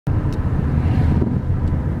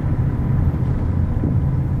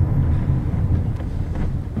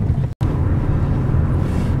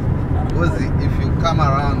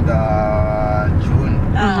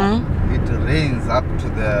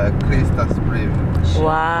at Sprayview.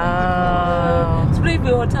 Wow.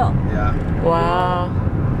 Sprayview Hotel. Yeah. Wow.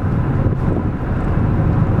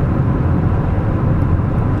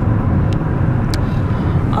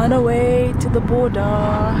 On our way to the border.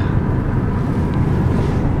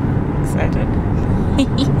 Excited.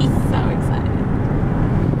 So excited.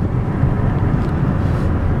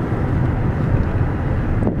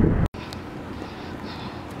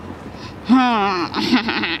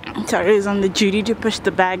 Tara is on the duty to push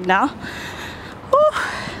the bag now. Woo.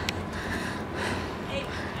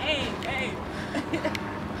 Hey.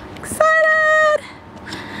 Excited!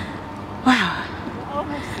 Wow.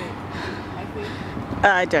 Almost it, I think.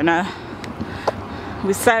 I don't know.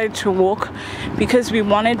 We decided to walk because we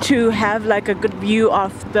wanted to have like a good view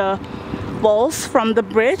of the falls from the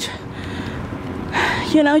bridge.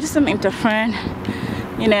 You know, just something different.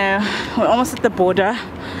 You know, we're almost at the border.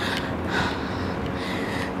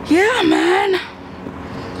 Yeah, man.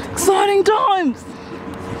 Exciting times.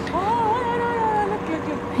 Oh, look.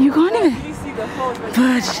 You can't even. You see the falls,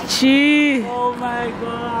 But gee. oh my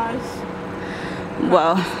gosh.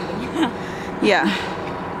 Well, yeah.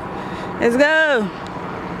 Let's go.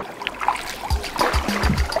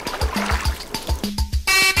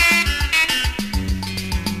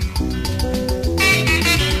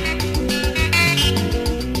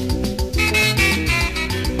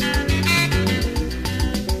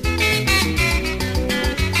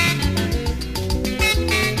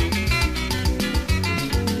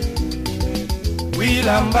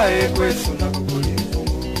 Wilamba ekwesu nakukulivu.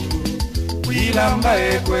 Wilamba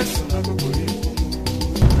ekwesu nakukulivu.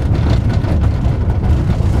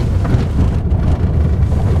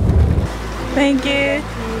 Thank you.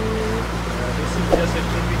 This is just a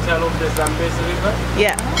tributary of the Zambezi River.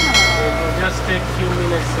 Yeah. It will just take few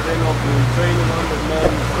minutes to then of the training on the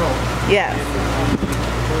main floor. Yeah. And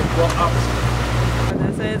we'll go up.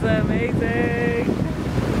 This is amazing.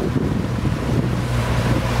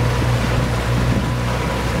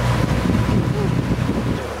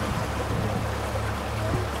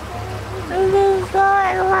 This is so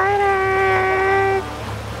exciting.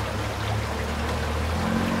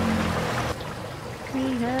 We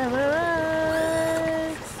have a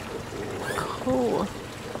ride. Cool.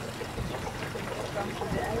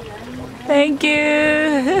 Thank you.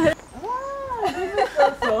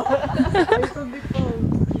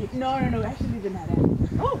 No, actually didn't have that.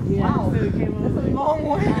 Oh, Yeah. wow. So it came over. Long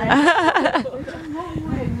way.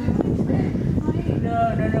 No,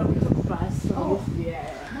 we took a bus. So yeah.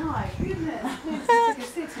 My goodness.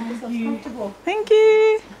 It's comfortable. Thank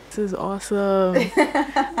you. This is awesome.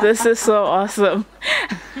 This is so awesome.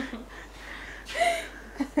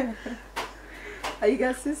 Are you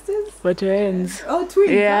guys sisters? We're twins. Oh,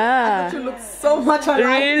 twins. Yeah. I thought you look so much alike.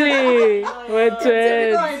 Really? We're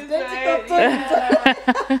twins. Identical twins.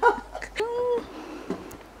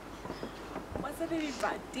 What's up,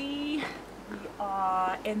 everybody? We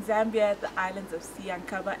are in Zambia at the Islands of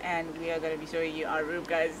Siankaba, and we are going to be showing you our room,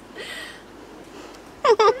 guys.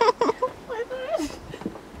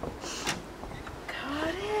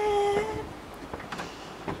 Got it.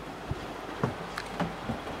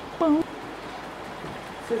 Boom.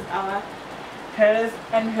 This is our hers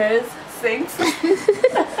and hers sinks. This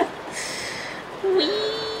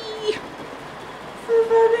is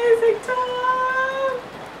amazing time.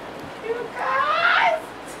 You guys.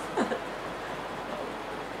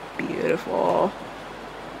 Beautiful.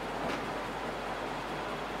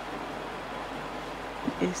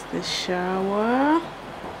 Is the shower.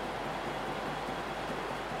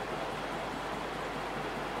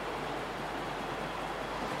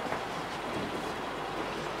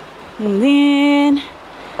 And then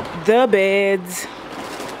the beds.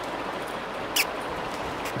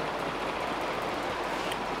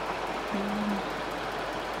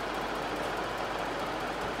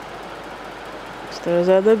 So those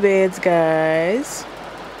are the beds, guys.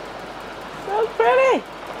 So pretty.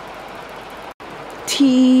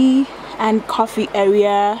 Tea and coffee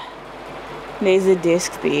area. There's a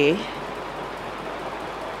desk there.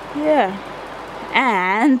 Yeah.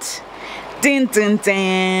 And dun, dun, dun.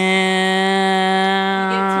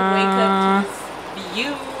 You get to wake up to this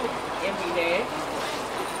view every day.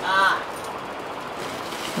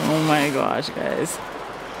 Oh my gosh, guys.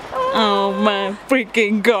 Oh my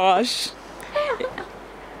freaking gosh.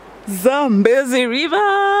 Zambezi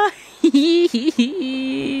River.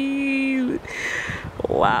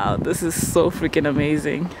 Wow, this is so freaking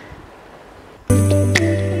amazing.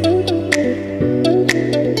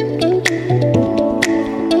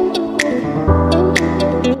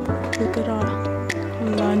 Look at our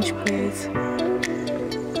lunch place.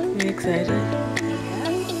 Very excited.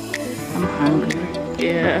 I'm hungry.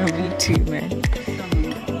 Yeah, I'm Me too, man.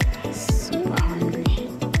 Super hungry.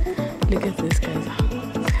 Look at this,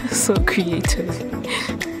 guys. So creative.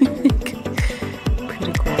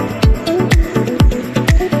 Pretty cool.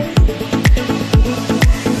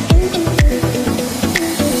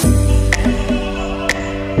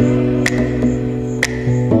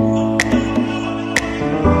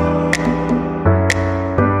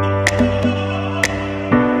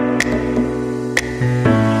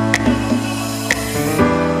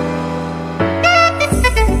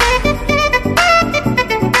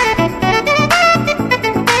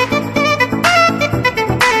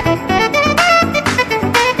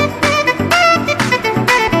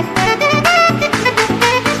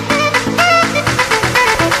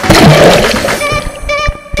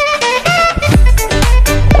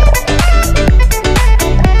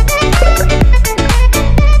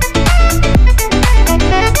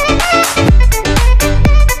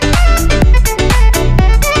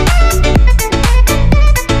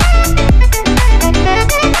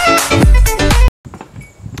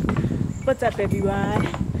 What's up, everyone?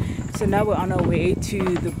 So now we're on our way to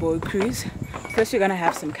the boat cruise. First we're gonna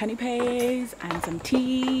have some canapes and some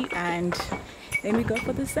tea, and then we go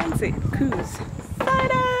for the sunset cruise.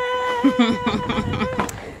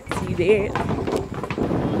 See you there.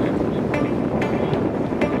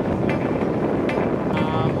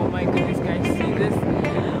 Oh my goodness, guys, see this?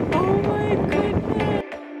 Oh my goodness.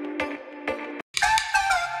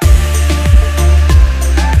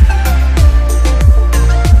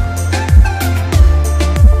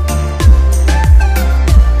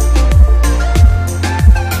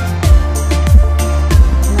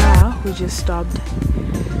 Just stopped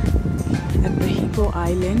at the Hippo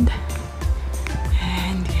Island,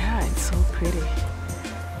 and yeah, it's so pretty.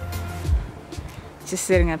 Just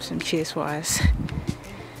setting up some chairs for us.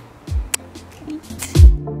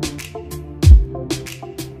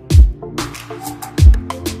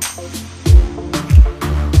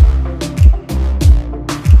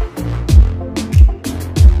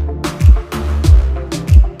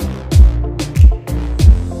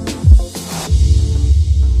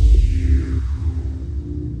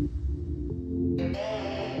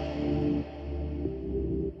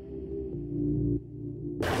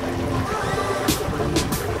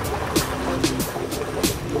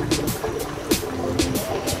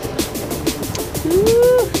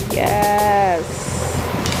 Yes.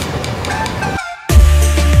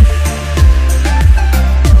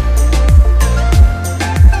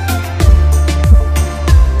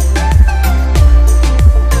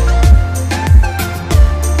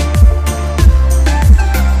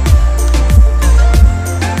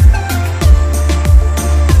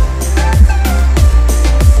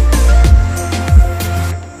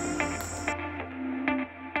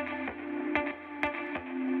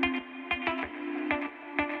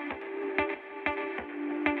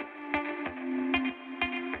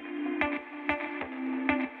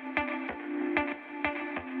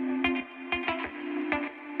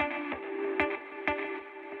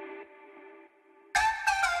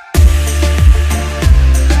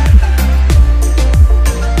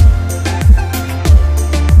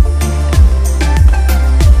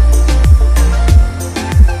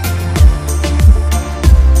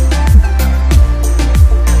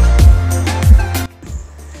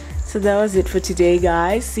 So that was it for today,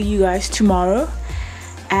 guys. See you guys tomorrow,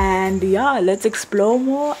 and yeah, let's explore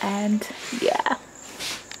more, and yeah.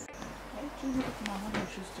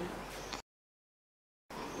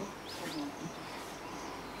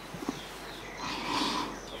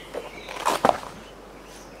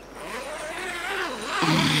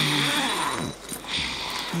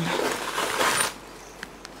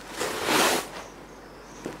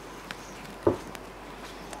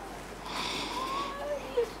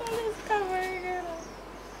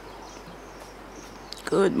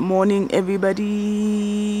 Good morning,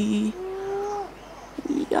 everybody.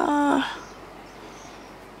 Yeah,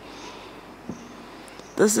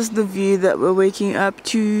 this is the view that we're waking up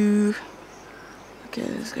to. Look at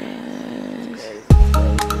this, guys.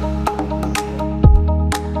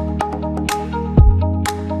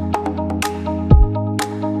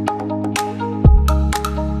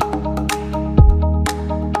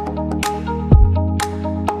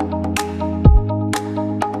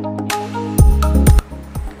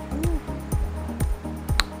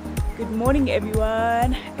 Good morning,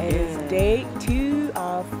 everyone. It is day 2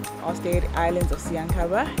 of our stay at Islands of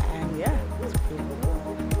Siankaba, and yeah, it's pretty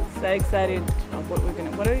cool. So excited of what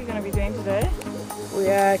are we gonna be doing today? We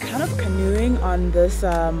are kind of canoeing on this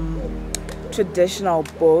traditional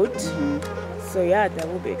boat. So yeah, that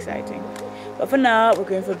will be exciting. But for now, we're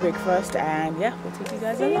going for breakfast, and yeah, we'll take you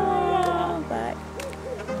guys along. Bye.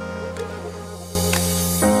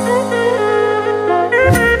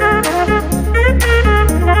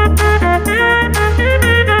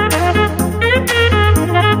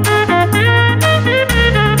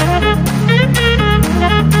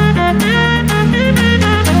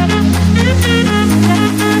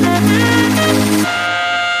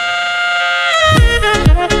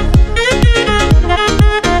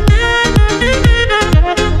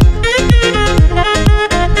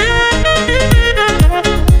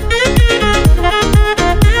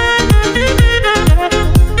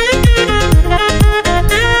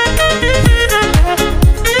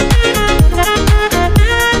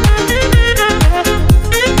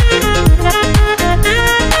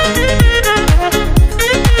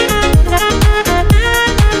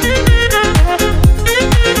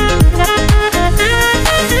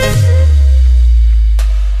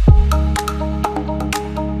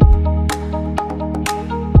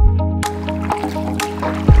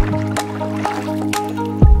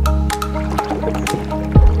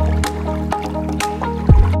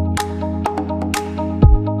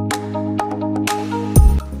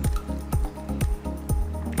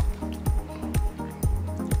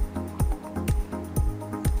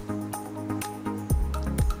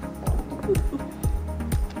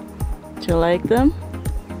 Do you like them?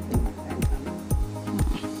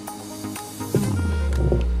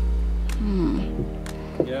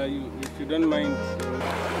 Yeah, if you don't mind.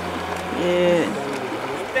 Yeah.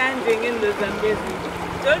 Standing in the Zambezi.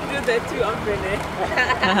 Don't do that too often, eh?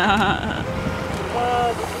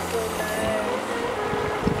 Oh, this is so nice.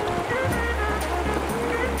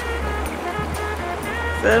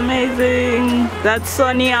 It's amazing. That's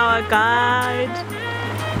Sonny, our guide.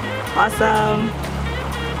 Awesome.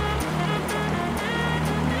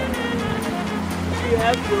 You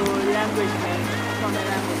have your language name. From the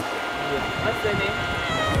language. What's the name?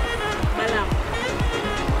 Malam.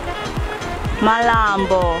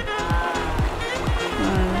 Malambo.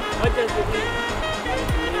 What does it mean?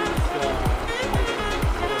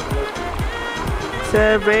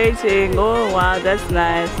 Celebrating. Oh wow, that's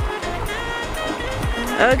nice.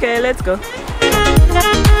 Okay, let's go.